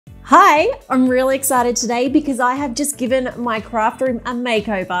Hi, I'm really excited today because I have just given my craft room a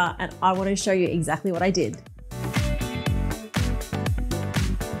makeover and I want to show you exactly what I did.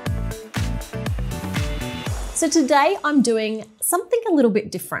 So today I'm doing something a little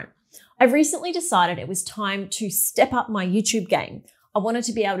bit different. I've recently decided it was time to step up my YouTube game. I wanted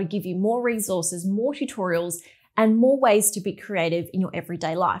to be able to give you more resources, more tutorials, and more ways to be creative in your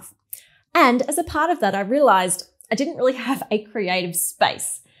everyday life. And as a part of that, I realized I didn't really have a creative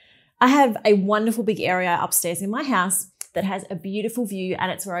space. I have a wonderful big area upstairs in my house that has a beautiful view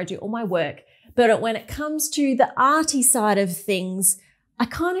and it's where I do all my work. But when it comes to the arty side of things, I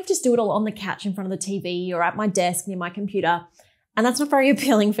kind of just do it all on the couch in front of the TV or at my desk near my computer. And that's not very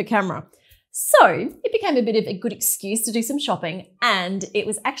appealing for camera. So it became a bit of a good excuse to do some shopping. And it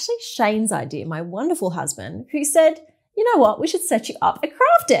was actually Shane's idea, my wonderful husband, who said, you know what, we should set you up a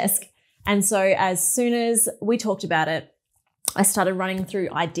craft desk. And so as soon as we talked about it, I started running through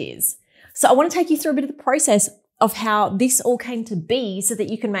ideas. So I want to take you through a bit of the process of how this all came to be so that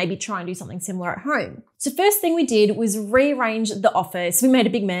you can maybe try and do something similar at home. So first thing we did was rearrange the office. We made a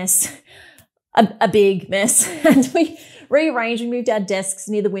big mess, a big mess, and we rearranged, we moved our desks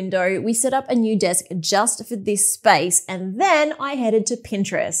near the window. We set up a new desk just for this space. And then I headed to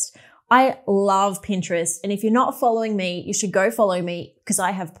Pinterest. I love Pinterest. And if you're not following me, you should go follow me because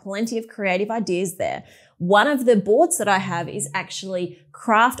I have plenty of creative ideas there. One of the boards that I have is actually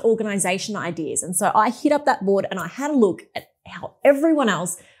craft organization ideas. And so I hit up that board and I had a look at how everyone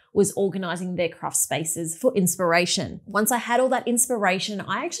else was organizing their craft spaces for inspiration. Once I had all that inspiration,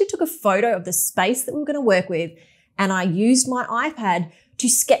 I actually took a photo of the space that we were going to work with and I used my iPad to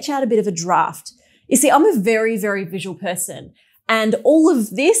sketch out a bit of a draft. You see, I'm a very, very visual person and all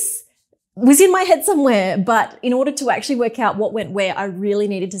of this was in my head somewhere, but in order to actually work out what went where, I really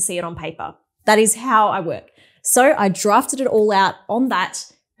needed to see it on paper. That is how I work. So I drafted it all out on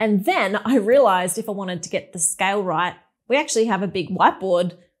that. And then I realized if I wanted to get the scale right, we actually have a big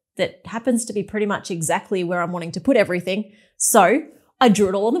whiteboard that happens to be pretty much exactly where I'm wanting to put everything. So I drew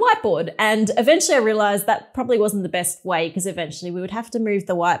it all on the whiteboard. And eventually I realized that probably wasn't the best way because eventually we would have to move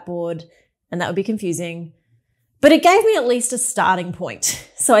the whiteboard and that would be confusing. But it gave me at least a starting point.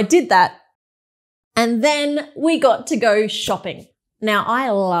 So I did that. And then we got to go shopping. Now, I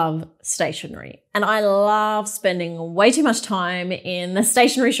love stationery and I love spending way too much time in the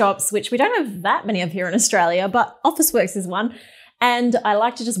stationery shops, which we don't have that many of here in Australia, but Officeworks is one. And I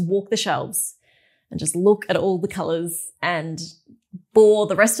like to just walk the shelves and just look at all the colors and bore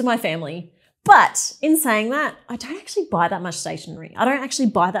the rest of my family. But in saying that, I don't actually buy that much stationery. I don't actually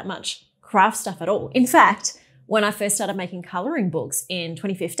buy that much craft stuff at all. In fact, when I first started making coloring books in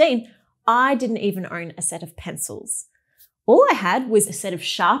 2015, I didn't even own a set of pencils. All I had was a set of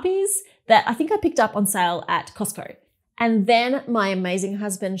Sharpies that I think I picked up on sale at Costco. And then my amazing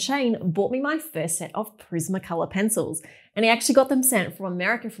husband, Shane, bought me my first set of Prismacolor pencils. And he actually got them sent from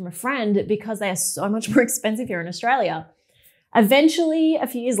America from a friend because they are so much more expensive here in Australia. Eventually, a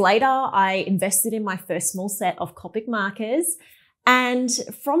few years later, I invested in my first small set of Copic markers. And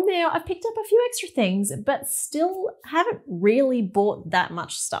from there, I picked up a few extra things, but still haven't really bought that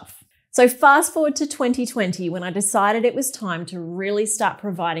much stuff. So fast forward to 2020 when I decided it was time to really start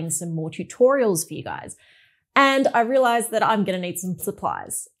providing some more tutorials for you guys. And I realized that I'm going to need some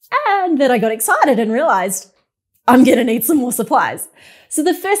supplies. And then I got excited and realized I'm going to need some more supplies. So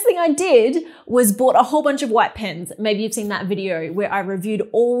the first thing I did was bought a whole bunch of white pens. Maybe you've seen that video where I reviewed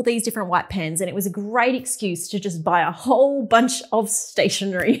all these different white pens and it was a great excuse to just buy a whole bunch of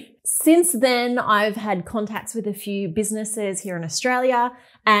stationery. Since then, I've had contacts with a few businesses here in Australia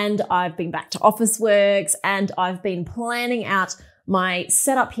and I've been back to Officeworks and I've been planning out my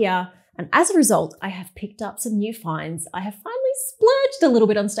setup here. And as a result, I have picked up some new finds. I have finally splurged a little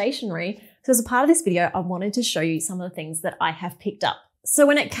bit on stationery. So as a part of this video, I wanted to show you some of the things that I have picked up. So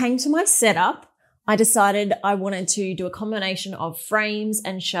when it came to my setup, I decided I wanted to do a combination of frames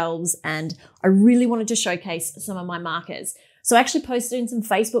and shelves, and I really wanted to showcase some of my markers. So I actually posted in some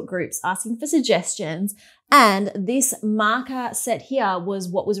Facebook groups asking for suggestions, and this marker set here was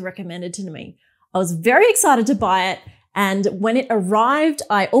what was recommended to me. I was very excited to buy it, and when it arrived,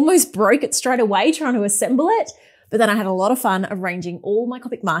 I almost broke it straight away trying to assemble it, but then I had a lot of fun arranging all my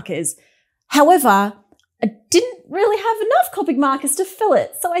Copic markers. However, I didn't really have enough Copic markers to fill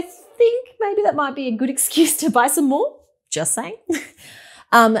it, so I think maybe that might be a good excuse to buy some more, just saying.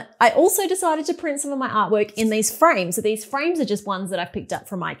 I also decided to print some of my artwork in these frames. So these frames are just ones that I've picked up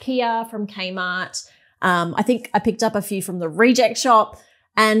from IKEA, from Kmart. I think I picked up a few from the Reject Shop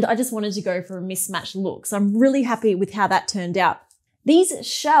and I just wanted to go for a mismatched look. So I'm really happy with how that turned out. These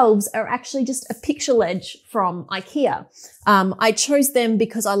shelves are actually just a picture ledge from IKEA. I chose them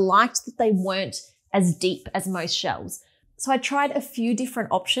because I liked that they weren't as deep as most shelves. So I tried a few different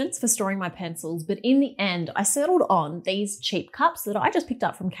options for storing my pencils, but in the end, I settled on these cheap cups that I just picked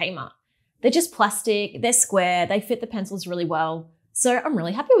up from Kmart. They're just plastic, they're square, they fit the pencils really well, so I'm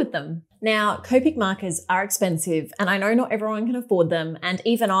really happy with them. Now, Copic markers are expensive, and I know not everyone can afford them, and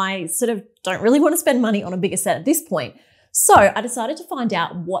even I sort of don't really want to spend money on a bigger set at this point. So I decided to find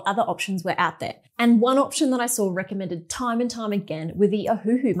out what other options were out there. And one option that I saw recommended time and time again were the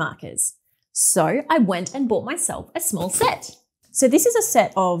Ohuhu markers. So I went and bought myself a small set. So this is a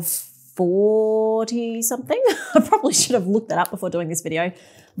set of 40 something. I probably should have looked that up before doing this video,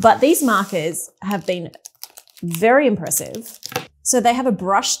 but these markers have been very impressive. So they have a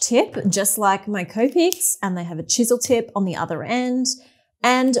brush tip, just like my Copics, and they have a chisel tip on the other end.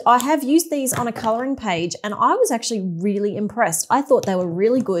 And I have used these on a coloring page, and I was actually really impressed. I thought they were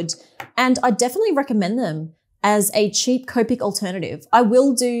really good, and I definitely recommend them as a cheap Copic alternative. I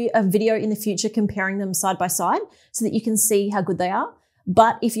will do a video in the future comparing them side by side so that you can see how good they are.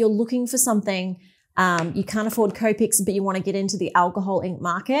 But if you're looking for something, you can't afford Copics, but you want to get into the alcohol ink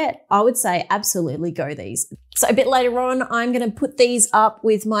market, I would say absolutely go these. So a bit later on, I'm going to put these up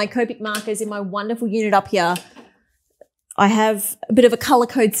with my Copic markers in my wonderful unit up here. I have a bit of a color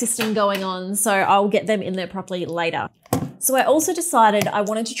code system going on, so I'll get them in there properly later. So I also decided I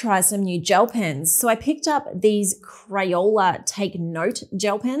wanted to try some new gel pens. So I picked up these Crayola Take Note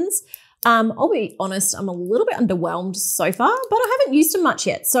gel pens. I'll be honest, I'm a little bit underwhelmed so far, but I haven't used them much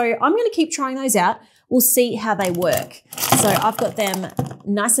yet. So I'm going to keep trying those out. We'll see how they work. So I've got them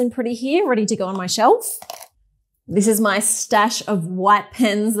nice and pretty here, ready to go on my shelf. This is my stash of white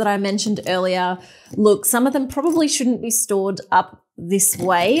pens that I mentioned earlier. Look, some of them probably shouldn't be stored up this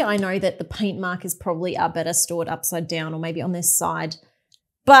way. I know that the paint markers probably are better stored upside down or maybe on this side,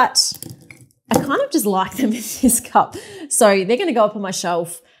 but I kind of just like them in this cup. So they're going to go up on my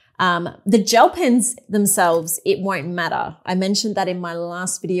shelf. The gel pens themselves, it won't matter. I mentioned that in my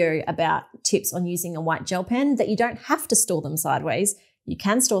last video about tips on using a white gel pen, that you don't have to store them sideways. You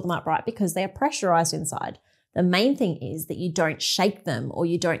can store them upright because they are pressurized inside. The main thing is that you don't shake them, or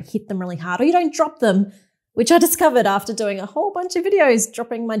you don't hit them really hard, or you don't drop them, which I discovered after doing a whole bunch of videos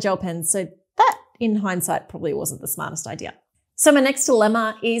dropping my gel pens. So that, in hindsight, probably wasn't the smartest idea. So my next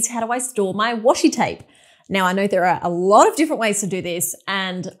dilemma is, how do I store my washi tape? Now, I know there are a lot of different ways to do this,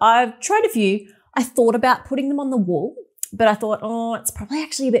 and I've tried a few. I thought about putting them on the wall, but I thought, oh, it's probably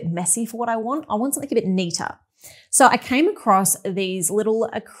actually a bit messy for what I want. I want something a bit neater. So I came across these little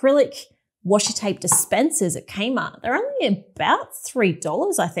acrylic washi tape dispensers at Kmart. They're only about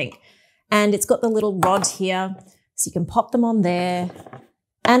 $3, I think. And it's got the little rod here, so you can pop them on there.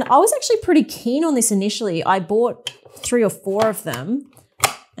 And I was actually pretty keen on this initially. I bought 3 or 4 of them,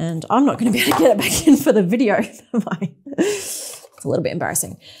 and I'm not going to be able to get it back in for the video. It's a little bit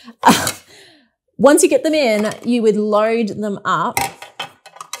embarrassing. Once you get them in, you would load them up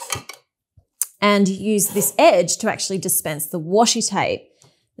and use this edge to actually dispense the washi tape.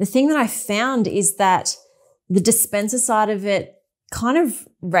 The thing that I found is that the dispenser side of it kind of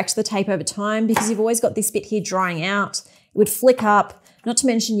wrecks the tape over time, because you've always got this bit here drying out. It would flick up, not to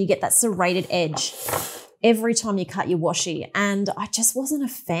mention you get that serrated edge every time you cut your washi, and I just wasn't a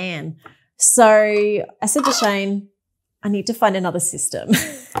fan. So I said to Shane, I need to find another system.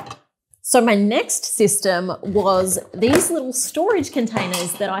 So my next system was these little storage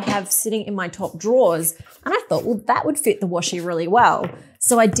containers that I have sitting in my top drawers. And I thought, well, that would fit the washi really well.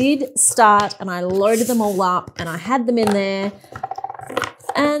 So I did start, and I loaded them all up, and I had them in there.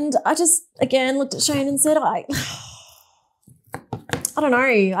 And I just, again, looked at Shane and said, I don't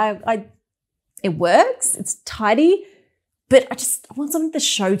know, it works, it's tidy, but I want something that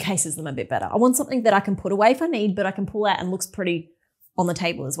showcases them a bit better. I want something that I can put away if I need, but I can pull out and looks pretty on the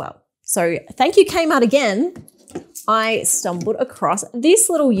table as well. So thank you, Kmart, again. I stumbled across this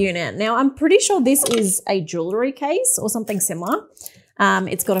little unit. Now, I'm pretty sure this is a jewelry case or something similar.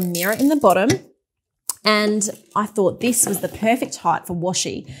 It's got a mirror in the bottom, and I thought this was the perfect height for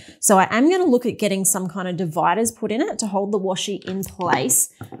washi. So I am going to look at getting some kind of dividers put in it to hold the washi in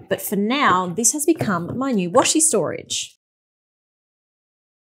place. But for now, this has become my new washi storage.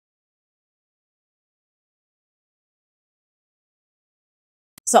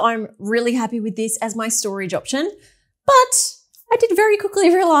 So I'm really happy with this as my storage option, but I did very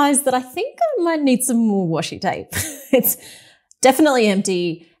quickly realize that I think I might need some more washi tape. It's definitely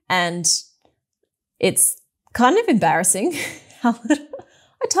empty, and it's kind of embarrassing how little.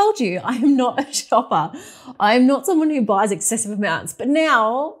 I told you, I am not a shopper. I am not someone who buys excessive amounts, but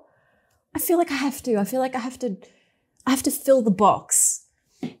now I feel like I have to. I feel like I have to I have to fill the box.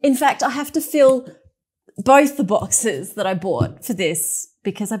 In fact, I have to fill both the boxes that I bought for this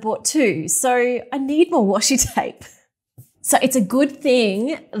because I bought 2. So I need more washi tape. So it's a good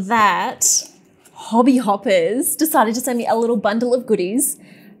thing that Hobby Hoppers decided to send me a little bundle of goodies.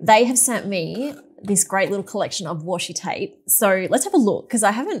 They have sent me this great little collection of washi tape. So let's have a look because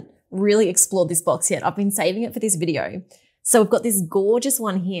I haven't really explored this box yet. I've been saving it for this video. So we've got this gorgeous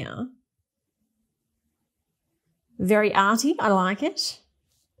one here. Very arty, I like it.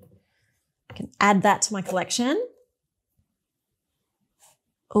 I can add that to my collection.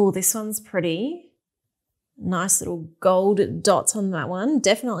 Oh, this one's pretty. Nice little gold dots on that one.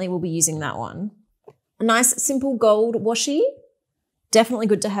 Definitely will be using that one. A nice simple gold washi. Definitely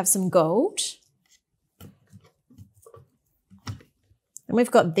good to have some gold. And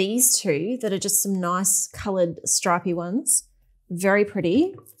we've got these 2 that are just some nice coloured stripy ones. Very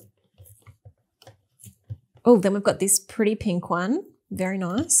pretty. Oh, then we've got this pretty pink one. Very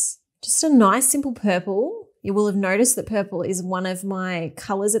nice. Just a nice simple purple. You will have noticed that purple is one of my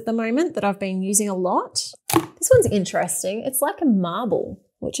colours at the moment that I've been using a lot. This one's interesting. It's like a marble,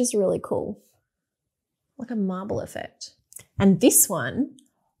 which is really cool. Like a marble effect. And this one,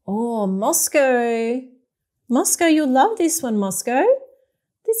 oh, Moscow. Moscow, you'll love this one, Moscow.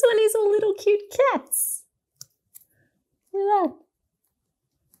 This one is all little cute cats. Look at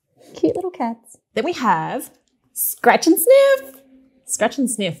that. Cute little cats. Then we have Scratch and Sniff. Scratch and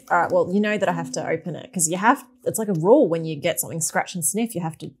Sniff. All right, well, you know that I have to open it because it's like a rule when you get something Scratch and Sniff, you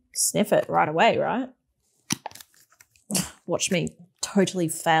have to sniff it right away, right? Watch me totally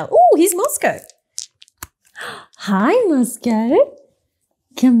fail. Oh, here's Moscow. Hi, Moscow.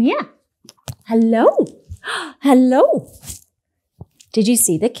 Come here. Hello. Hello. Did you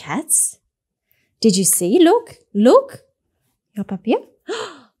see the cats? Did you see? Look, look. Your papier.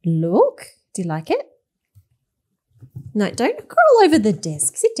 Look. Do you like it? No, don't crawl over the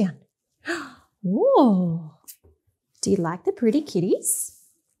desk. Sit down. Whoa. Do you like the pretty kitties?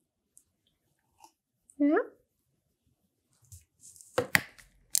 Yeah.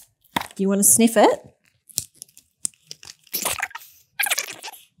 Do you want to sniff it?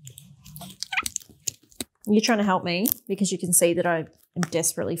 You're trying to help me because you can see that I am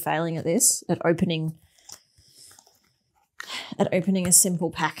desperately failing at this, at opening a simple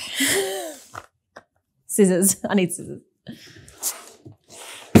pack. Scissors. I need scissors.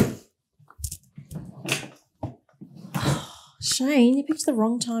 Shane, you picked the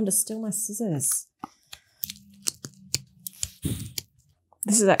wrong time to steal my scissors.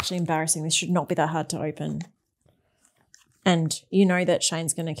 This is actually embarrassing. This should not be that hard to open. And you know that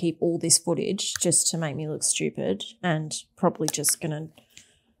Shane's going to keep all this footage just to make me look stupid and probably just going to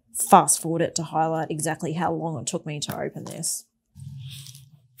fast forward it to highlight exactly how long it took me to open this.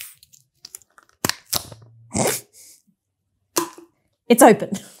 It's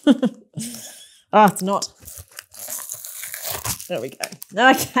open. Oh, it's not. There we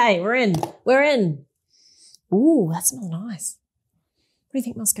go. Okay, we're in. We're in. Ooh, that smells nice. What do you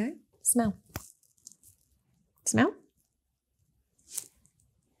think, Moscow? Smell. Smell?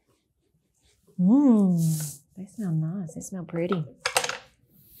 They smell nice. They smell pretty.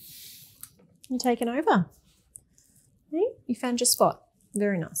 You're taking over. Hey, you found your spot.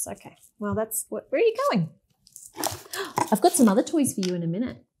 Very nice. Okay. Well, that's what. Where are you going? I've got some other toys for you in a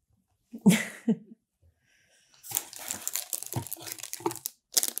minute.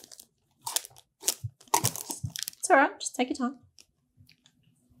 It's all right. Just take your time.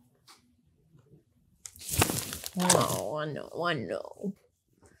 Oh, I know. I know.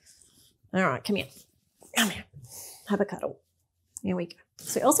 All right, come here. Come here. Have a cuddle. Here we go.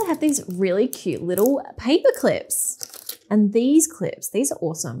 So we also have these really cute little paper clips. And these clips, these are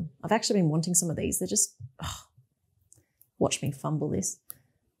awesome. I've actually been wanting some of these. They're just, oh, watch me fumble this.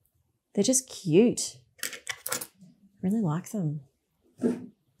 They're just cute. I really like them.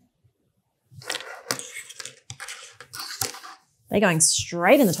 They're going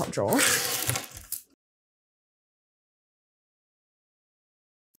straight in the top drawer.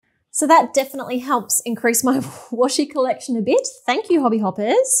 So that definitely helps increase my washi collection a bit. Thank you, Hobby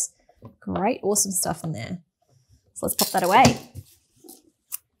Hoppers. Great, awesome stuff in there. So let's pop that away.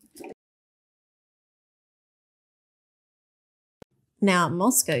 Now,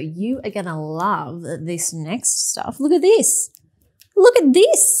 Moscow, you are going to love this next stuff. Look at this. Look at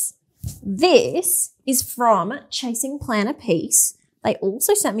this. This is from Chasing Planner Peace. They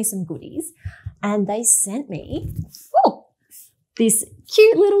also sent me some goodies and they sent me this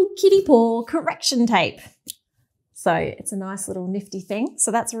cute little kitty paw correction tape. So it's a nice little nifty thing. So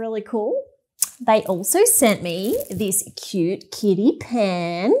that's really cool. They also sent me this cute kitty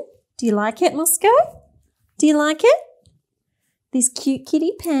pen. Do you like it, Moscow? Do you like it? this cute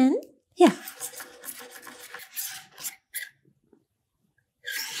kitty pen. Yeah.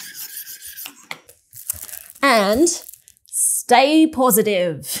 And stay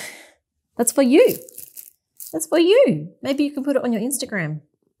positive. That's for you. That's for you. Maybe you can put it on your Instagram.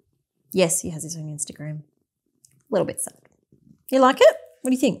 Yes, he has his own Instagram. A little bit sad. You like it?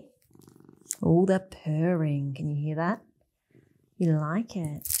 What do you think? Oh, the purring. Can you hear that? You like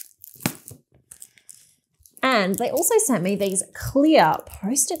it. And they also sent me these clear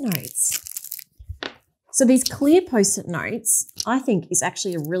Post-it notes. So these clear Post-it notes, I think, is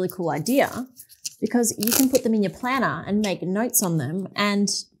actually a really cool idea because you can put them in your planner and make notes on them and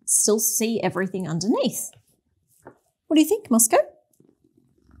still see everything underneath. What do you think, Moscow?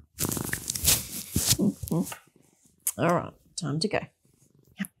 All right, time to go.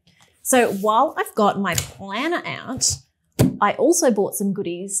 So while I've got my planner out, I also bought some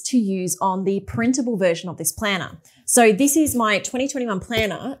goodies to use on the printable version of this planner. So this is my 2021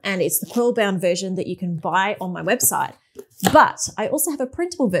 planner and it's the quill bound version that you can buy on my website. But I also have a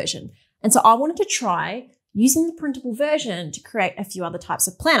printable version. And so I wanted to try using the printable version to create a few other types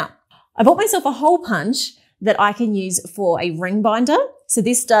of planner. I bought myself a hole punch that I can use for a ring binder. So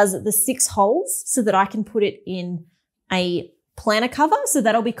this does the 6 holes so that I can put it in a planner cover. So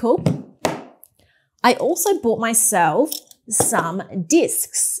that'll be cool. I also bought myself some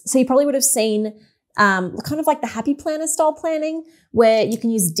discs. So you probably would have seen kind of like the Happy Planner style planning where you can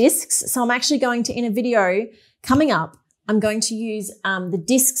use discs. So I'm actually going to, in a video coming up, I'm going to use the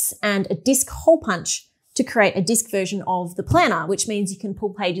discs and a disc hole punch to create a disc version of the planner, which means you can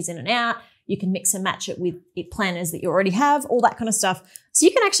pull pages in and out. You can mix and match it with planners that you already have, all that kind of stuff. So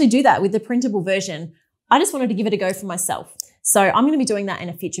you can actually do that with the printable version. I just wanted to give it a go for myself. So I'm going to be doing that in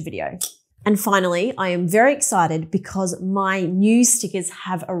a future video. And finally, I am very excited because my new stickers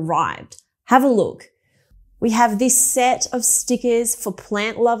have arrived. Have a look. We have this set of stickers for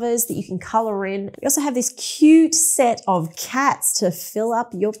plant lovers that you can color in. We also have this cute set of cats to fill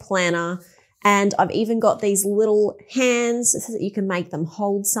up your planner. And I've even got these little hands so that you can make them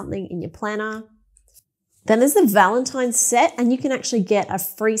hold something in your planner. Then there's the Valentine's set, and you can actually get a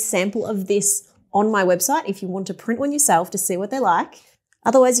free sample of this on my website if you want to print one yourself to see what they're like.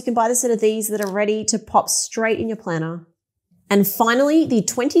 Otherwise, you can buy the set of these that are ready to pop straight in your planner. And finally, the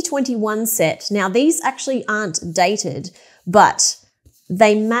 2021 set. Now, these actually aren't dated, but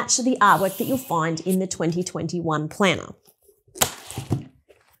they match the artwork that you'll find in the 2021 planner.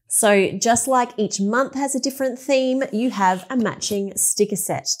 So just like each month has a different theme, you have a matching sticker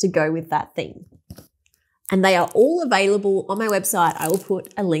set to go with that theme. And they are all available on my website. I will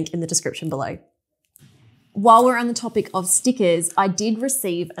put a link in the description below. While we're on the topic of stickers, I did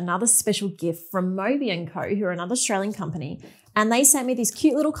receive another special gift from Moby & Co, who are another Australian company, and they sent me this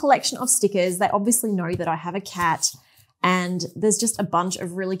cute little collection of stickers. They obviously know that I have a cat, and there's just a bunch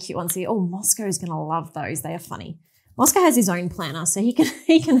of really cute ones here. Oh, Moscow's gonna love those. They are funny. Moscow has his own planner, so he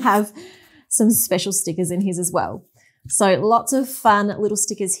can have some special stickers in his as well. So lots of fun little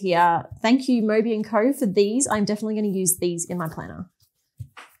stickers here. Thank you, Moby & Co, for these. I'm definitely going to use these in my planner.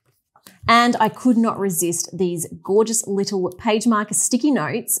 And I could not resist these gorgeous little page marker sticky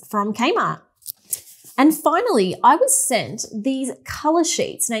notes from Kmart. And finally, I was sent these color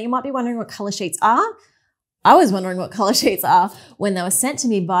sheets. Now, you might be wondering what color sheets are. I was wondering what color sheets are when they were sent to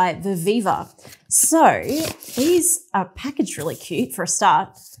me by Viviva. So these are packaged really cute for a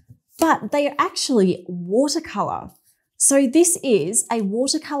start, but they are actually watercolor. So this is a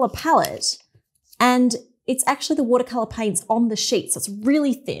watercolor palette, and it's actually the watercolor paints on the sheet. So it's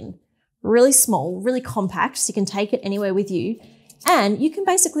really thin, really small, really compact, so you can take it anywhere with you. And you can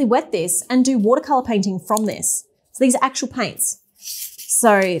basically wet this and do watercolor painting from this. So these are actual paints.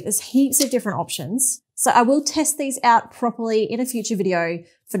 So there's heaps of different options. So I will test these out properly in a future video.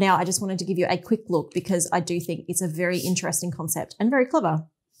 For now, I just wanted to give you a quick look because I do think it's a very interesting concept and very clever.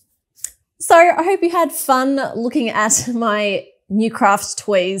 So I hope you had fun looking at my new craft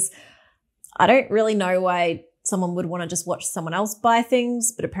toys. I don't really know why someone would want to just watch someone else buy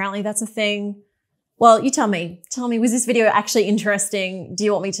things, but apparently that's a thing. Well, you tell me. Tell me, was this video actually interesting? Do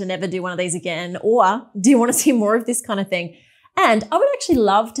you want me to never do one of these again? Or do you want to see more of this kind of thing? And I would actually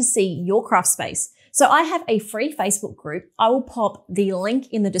love to see your craft space. So I have a free Facebook group. I will pop the link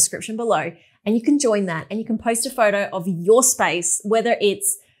in the description below and you can join that and you can post a photo of your space, whether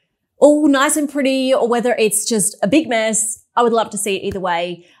it's all nice and pretty or whether it's just a big mess. I would love to see it either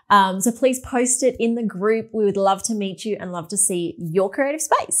way. So please post it in the group. We would love to meet you and love to see your creative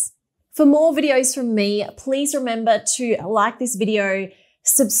space. For more videos from me, please remember to like this video,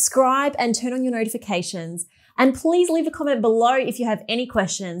 subscribe and turn on your notifications. And please leave a comment below if you have any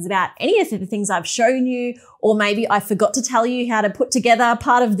questions about any of the things I've shown you, or maybe I forgot to tell you how to put together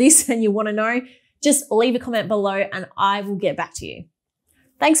part of this and you want to know. Just leave a comment below and I will get back to you.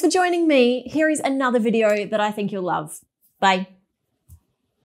 Thanks for joining me. Here is another video that I think you'll love. Bye.